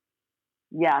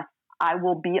 Yes, I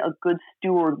will be a good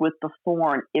steward with the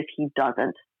thorn if he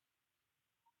doesn't.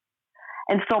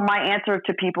 And so my answer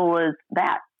to people is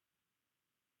that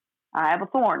I have a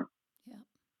thorn. Yeah.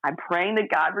 I'm praying that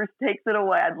God takes it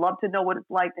away. I'd love to know what it's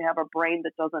like to have a brain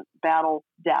that doesn't battle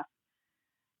death.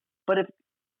 But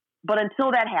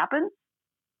until that happens,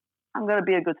 I'm going to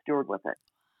be a good steward with it.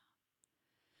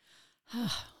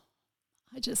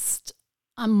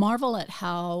 I marvel at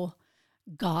how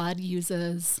God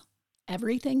uses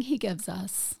everything he gives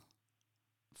us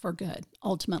for good,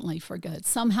 ultimately for good.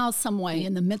 Somehow, some way,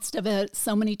 in the midst of it,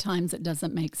 so many times it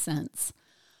doesn't make sense.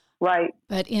 Right.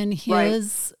 But in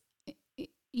his,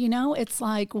 it's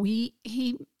like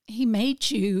he made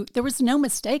you, there was no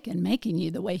mistake in making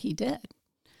you the way he did.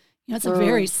 It's a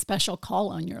very special call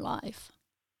on your life.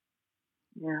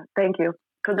 Yeah, thank you,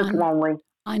 because it's lonely.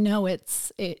 I know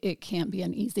it can't be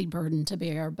an easy burden to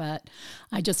bear, but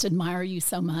I just admire you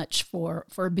so much for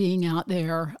being out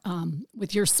there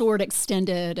with your sword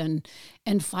extended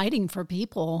and fighting for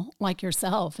people like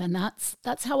yourself. And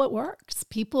that's how it works.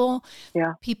 People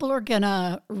are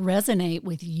gonna resonate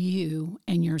with you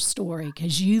and your story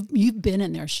because you've been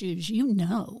in their shoes. You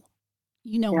know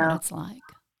what it's like.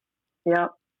 Yeah.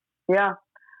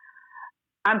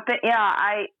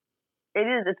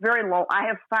 It's very low. I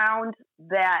have found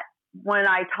that when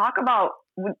I talk about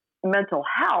mental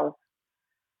health,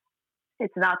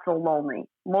 it's not so lonely.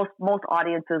 Most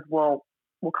audiences will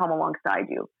come alongside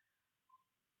you.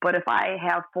 But if I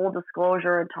have full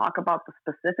disclosure and talk about the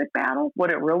specific battle, what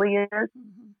it really is,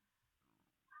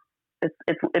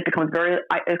 it becomes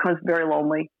very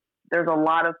lonely. There's a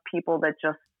lot of people that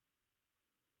just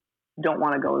don't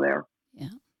want to go there.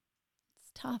 Yeah.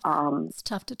 Tough. It's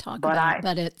tough to talk about,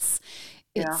 but it's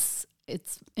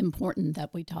important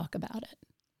that we talk about it.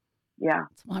 Yeah.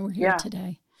 That's why we're here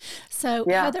today. So,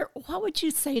 Heather, what would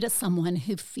you say to someone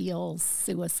who feels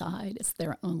suicide is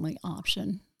their only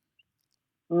option?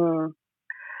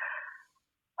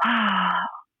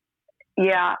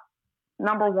 Yeah.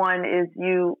 Number one is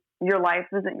your life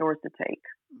isn't yours to take.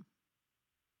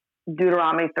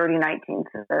 Deuteronomy 30:19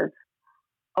 says,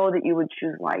 "Oh, that you would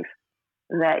choose life,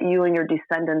 that you and your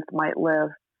descendants might live."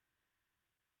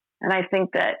 And I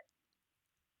think that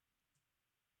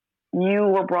you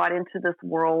were brought into this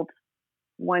world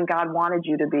when God wanted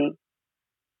you to be,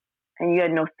 and you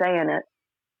had no say in it.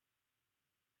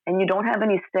 And you don't have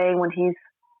any say when he's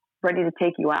ready to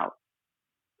take you out.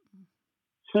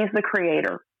 He's the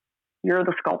creator. You're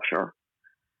the sculpture.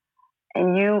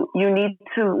 And you need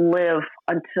to live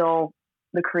until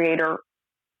the creator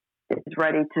is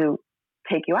ready to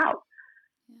take you out.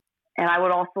 And I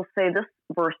would also say this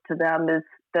verse to them is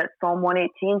that Psalm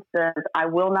 118 says, "I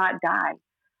will not die.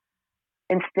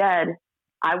 Instead,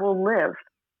 I will live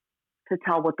to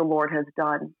tell what the Lord has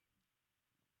done."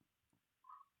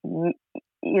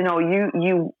 You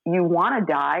want to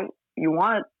die.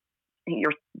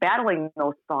 You're battling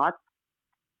those thoughts,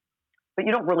 but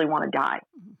you don't really want to die.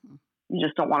 Mm-hmm. You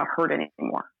just don't want to hurt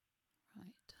anymore.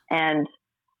 Right. And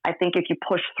I think if you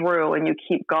push through and you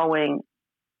keep going,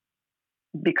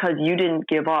 because you didn't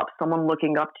give up, someone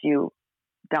looking up to you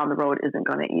down the road isn't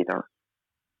going to either.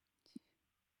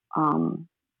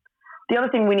 The other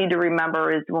thing we need to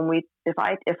remember is if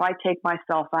I take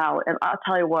myself out, and I'll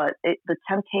tell you what, the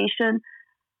temptation,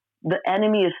 the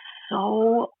enemy is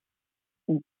so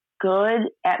good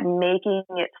at making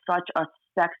it such a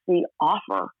sexy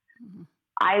offer. Mm-hmm.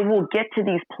 I will get to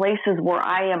these places where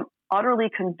I am utterly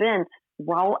convinced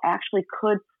Raul actually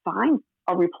could find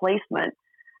a replacement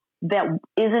that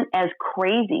isn't as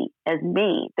crazy as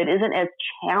me, that isn't as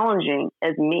challenging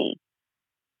as me.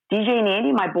 DJ and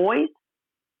Andy, my boys,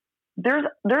 there's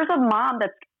a mom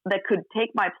that could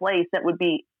take my place that would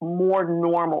be more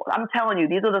normal. I'm telling you,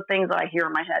 these are the things that I hear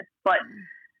in my head, but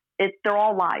they're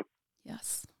all lies.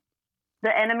 Yes.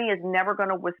 The enemy is never going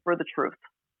to whisper the truth.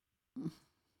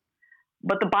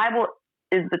 But the Bible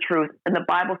is the truth, and the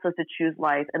Bible says to choose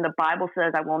life, and the Bible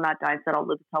says, "I will not die, instead I'll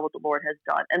live to tell what the Lord has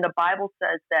done." And the Bible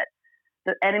says that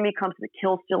the enemy comes to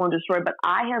kill, steal, and destroy, but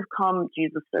I have come,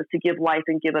 Jesus says, to give life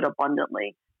and give it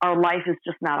abundantly. Our life is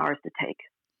just not ours to take.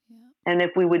 Yeah. And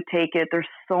if we would take it, there's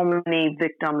so many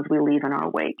victims we leave in our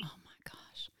wake. Oh my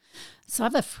gosh. So I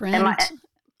have a friend.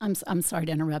 I'm sorry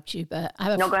to interrupt you, but I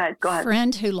have go ahead.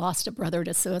 Friend who lost a brother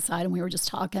to suicide, and we were just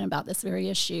talking about this very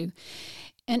issue.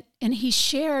 And he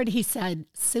said,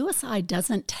 suicide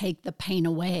doesn't take the pain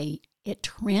away. It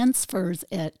transfers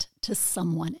it to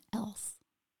someone else.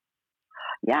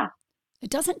 Yeah. It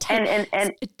doesn't take,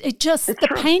 and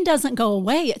the pain doesn't go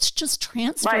away. It's just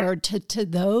transferred to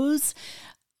those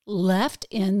left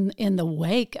in the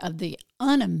wake of the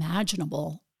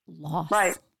unimaginable loss.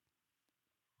 Right.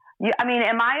 Yeah, I mean,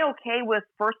 am I okay with,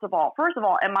 first of all,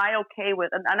 am I okay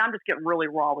with, and I'm just getting really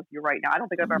raw with you right now. I don't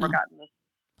think I've ever gotten this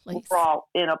raw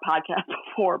in a podcast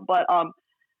before, but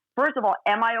first of all,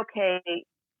 am I okay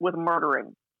with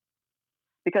murdering?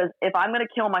 Because if I'm going to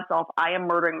kill myself, I am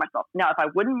murdering myself. Now, if I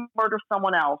wouldn't murder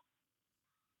someone else,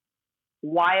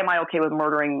 why am I okay with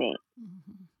murdering me?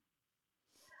 Mm-hmm.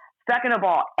 Second of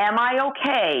all, am I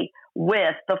okay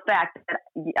with the fact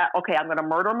that, okay, I'm going to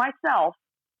murder myself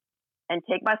and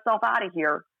take myself out of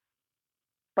here,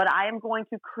 but I am going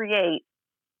to create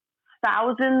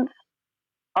thousands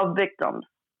of victims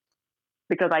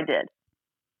because I did.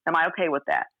 Am I okay with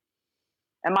that?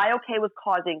 Am I okay with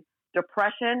causing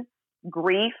depression,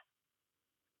 grief,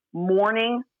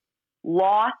 mourning,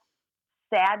 loss,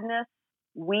 sadness,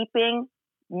 weeping,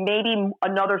 maybe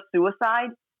another suicide?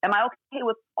 Am I okay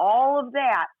with all of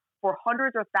that for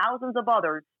hundreds or thousands of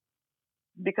others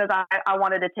because I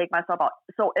wanted to take myself out?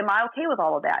 So am I okay with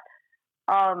all of that?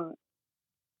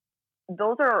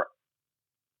 Those are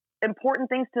important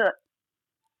things to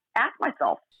ask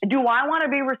myself. Do I want to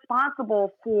be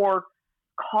responsible for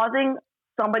causing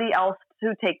somebody else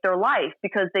to take their life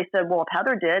because they said, well, if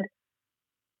Heather did,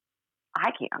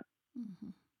 I can. Mm-hmm.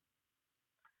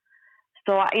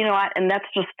 So, and that's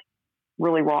just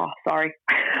really raw. Sorry.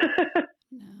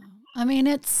 No, I mean,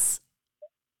 it's,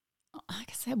 like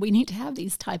I said, we need to have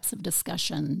these types of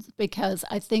discussions because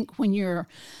I think when you're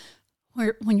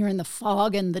in the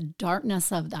fog and the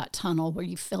darkness of that tunnel where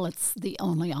you feel it's the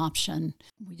only option,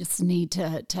 we just need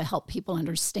to help people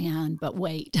understand, but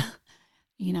wait,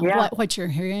 what you're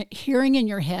hearing in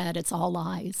your head, it's all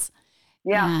lies.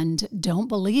 Yeah. And don't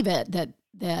believe it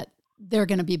that they're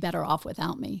going to be better off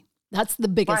without me. That's the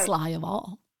biggest lie of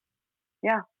all.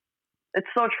 Yeah, it's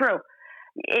so true.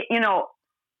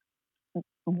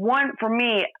 One for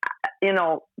me,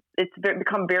 it's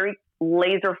become very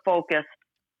laser focused.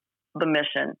 The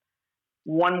mission.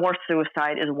 One more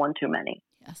suicide is one too many.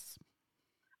 Yes.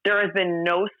 There has been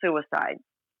no suicide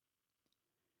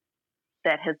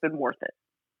that has been worth it.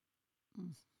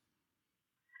 Mm.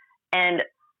 And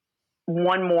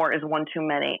one more is one too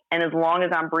many. And as long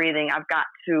as I'm breathing, I've got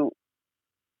to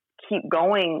keep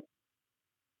going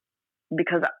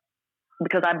because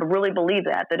I really believe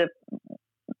that if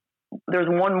there's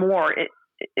one more,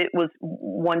 it was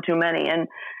one too many. And,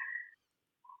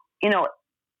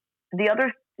 the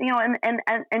other,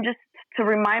 and just to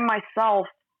remind myself,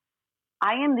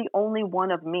 I am the only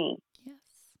one of me. Yes.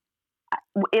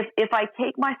 If I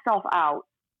take myself out,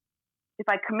 if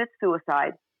I commit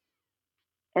suicide,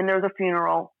 and there's a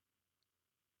funeral,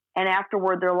 and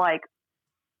afterward they're like,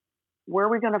 where are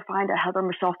we going to find a Heather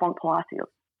Michelle Funk Palacios?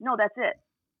 No, that's it.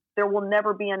 There will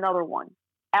never be another one,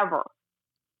 ever.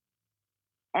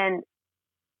 And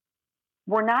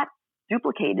we're not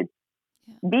duplicated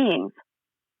beings.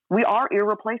 We are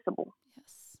irreplaceable.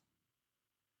 Yes.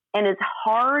 And as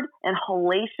hard and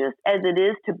hellacious as it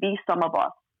is to be some of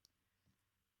us,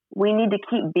 we need to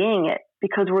keep being it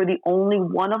because we're the only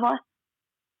one of us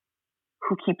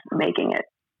who keeps making it.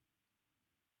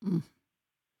 Mm.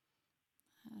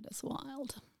 That is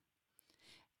wild.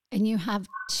 And you have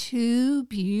two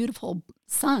beautiful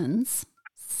sons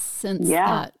since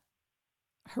that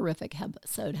horrific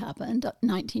episode happened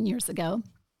 19 years ago.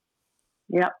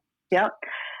 Yep.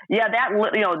 Yeah,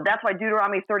 that's why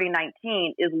Deuteronomy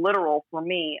 30:19 is literal for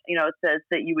me. It says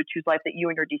that you would choose life that you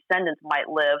and your descendants might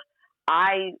live.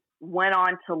 I went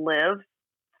on to live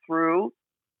through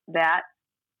that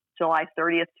July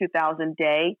 30th, 2000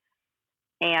 day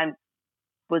and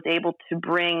was able to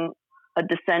bring a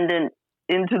descendant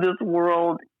into this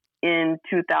world in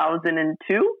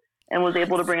 2002 and was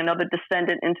able to bring another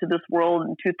descendant into this world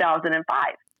in 2005.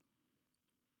 Wow.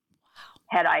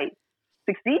 Had I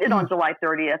succeeded on July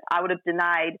 30th, I would have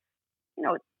denied,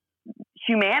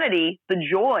 humanity the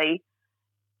joy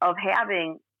of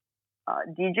having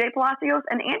DJ Palacios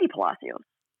and Andy Palacios.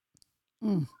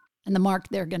 Mm. And the mark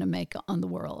they're going to make on the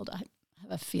world. I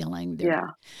have a feeling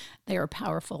they are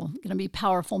powerful, going to be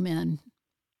powerful men.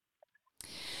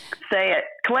 Say it.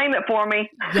 Claim it for me.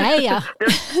 Yeah.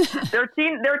 they're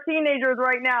teenagers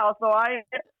right now, so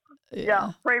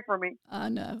pray for me. I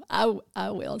know. I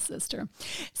will, sister.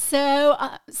 So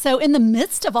in the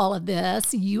midst of all of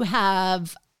this, you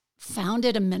have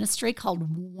founded a ministry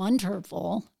called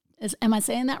Wonderful. Am I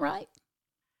saying that right?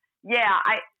 Yeah,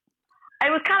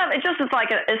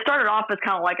 it started off as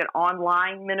kind of like an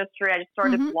online ministry. I just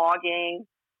started blogging.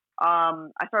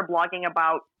 I started blogging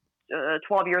about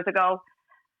 12 years ago.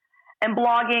 And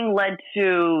blogging led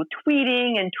to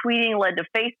tweeting, and tweeting led to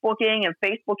Facebooking, and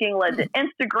Facebooking led to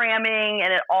Instagramming,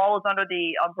 and it all is under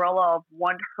the umbrella of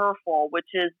Wonderful, which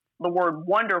is the word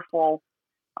wonderful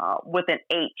with an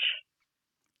H.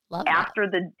 Love after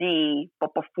that. The D,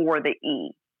 but before the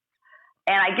E.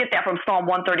 And I get that from Psalm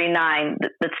 139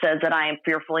 that says that I am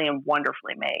fearfully and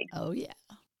wonderfully made. Oh, yeah.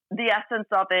 The essence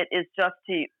of it is just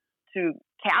to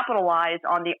capitalize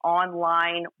on the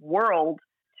online world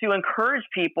to encourage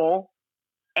people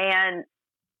and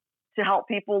to help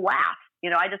people laugh.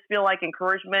 I just feel like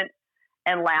encouragement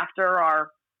and laughter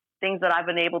are things that I've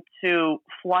been able to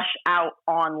flush out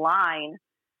online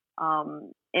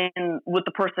with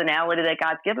the personality that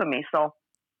God's given me. So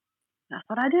that's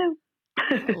what I do.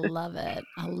 I love it.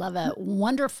 I love it.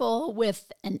 Wonderful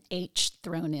with an H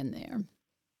thrown in there.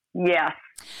 Yes.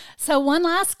 So one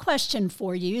last question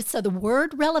for you. So the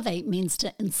word relevate means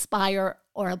to inspire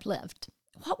or uplift.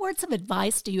 What words of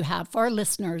advice do you have for our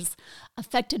listeners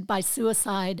affected by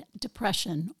suicide,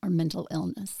 depression, or mental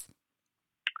illness?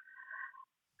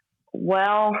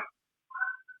 Well,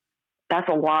 that's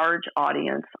a large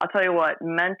audience. I'll tell you what,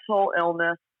 mental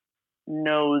illness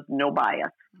knows no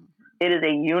bias. Mm-hmm. It is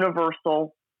a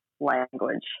universal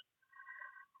language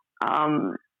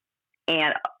and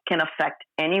can affect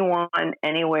anyone,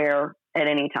 anywhere, at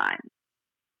any time.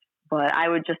 But I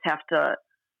would just have to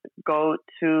go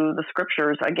to the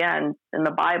scriptures again in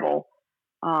the Bible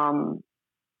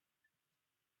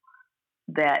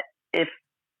that if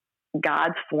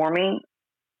God's for me,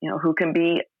 who can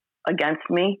be against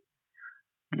me?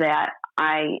 That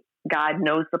God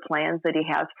knows the plans that He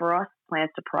has for us,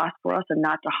 plans to prosper us and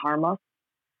not to harm us.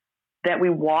 That we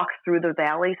walk through the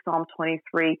valley, Psalm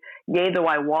 23, yea, though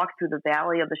I walk through the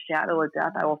valley of the shadow of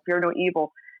death, I will fear no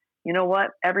evil. You know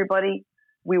what, everybody?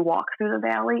 We walk through the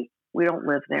valley. We don't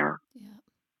live there. Yeah.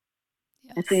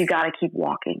 Yes. And so you got to keep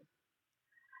walking.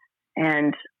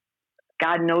 And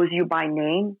God knows you by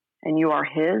name, and you are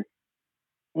His.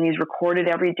 And He's recorded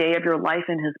every day of your life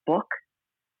in His book.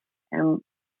 And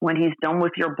when He's done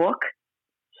with your book,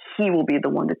 He will be the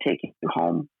one to take you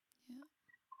home. Yeah.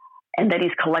 And that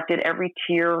He's collected every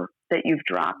tear that you've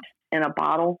dropped in a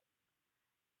bottle.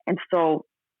 And so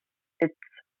it's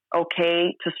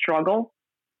okay to struggle,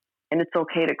 and it's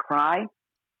okay to cry,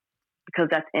 because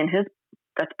that's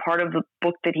part of the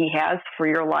book that He has for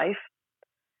your life.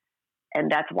 And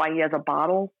that's why He has a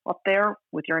bottle up there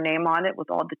with your name on it,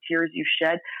 with all the tears you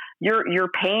shed. Your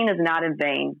pain is not in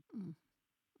vain.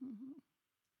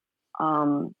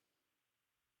 Mm-hmm.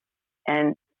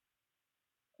 And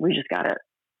we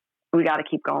gotta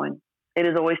keep going. It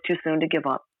is always too soon to give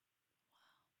up.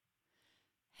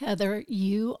 Heather,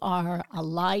 you are a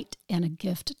light and a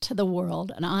gift to the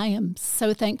world, and I am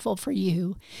so thankful for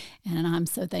you, and I'm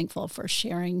so thankful for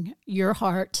sharing your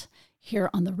heart here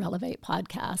on the Relevate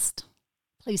podcast.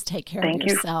 Please take care of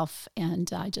yourself,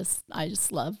 and I just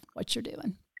love what you're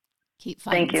doing. Keep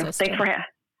fighting. Thank you. Sister.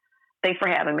 Thanks for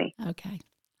having me. Okay.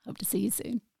 Hope to see you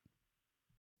soon.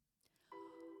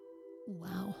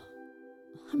 Wow.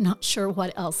 I'm not sure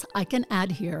what else I can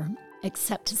add here,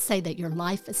 except to say that your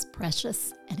life is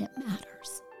precious and it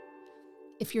matters.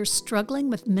 If you're struggling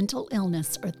with mental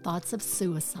illness or thoughts of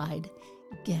suicide,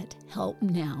 get help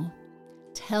now.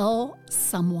 Tell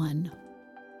someone.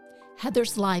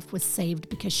 Heather's life was saved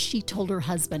because she told her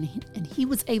husband, and he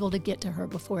was able to get to her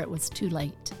before it was too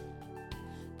late.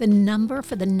 The number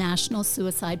for the National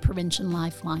Suicide Prevention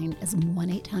Lifeline is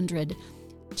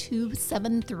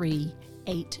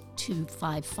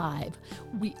 1-800-273-8255.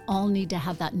 We all need to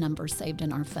have that number saved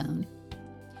in our phone.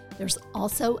 There's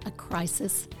also a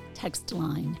crisis text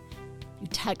line. You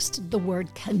text the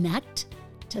word CONNECT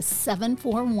to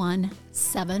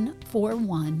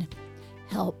 741-741.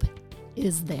 Help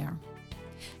is there.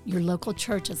 Your local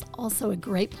church is also a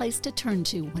great place to turn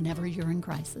to whenever you're in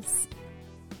crisis.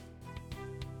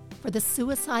 For the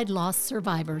suicide loss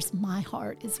survivors, my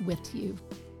heart is with you.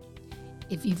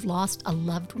 If you've lost a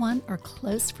loved one or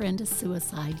close friend to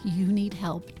suicide, you need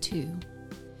help too.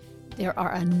 There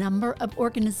are a number of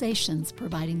organizations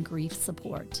providing grief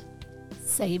support.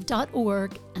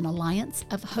 Save.org and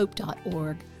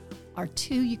allianceofhope.org are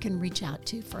two you can reach out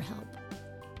to for help.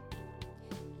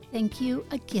 Thank you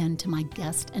again to my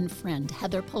guest and friend,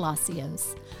 Heather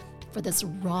Palacios, for this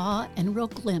raw and real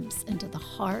glimpse into the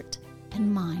heart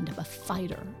and mind of a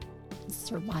fighter and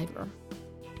survivor.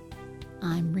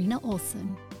 I'm Rena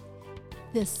Olson.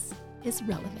 This is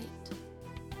Relevate.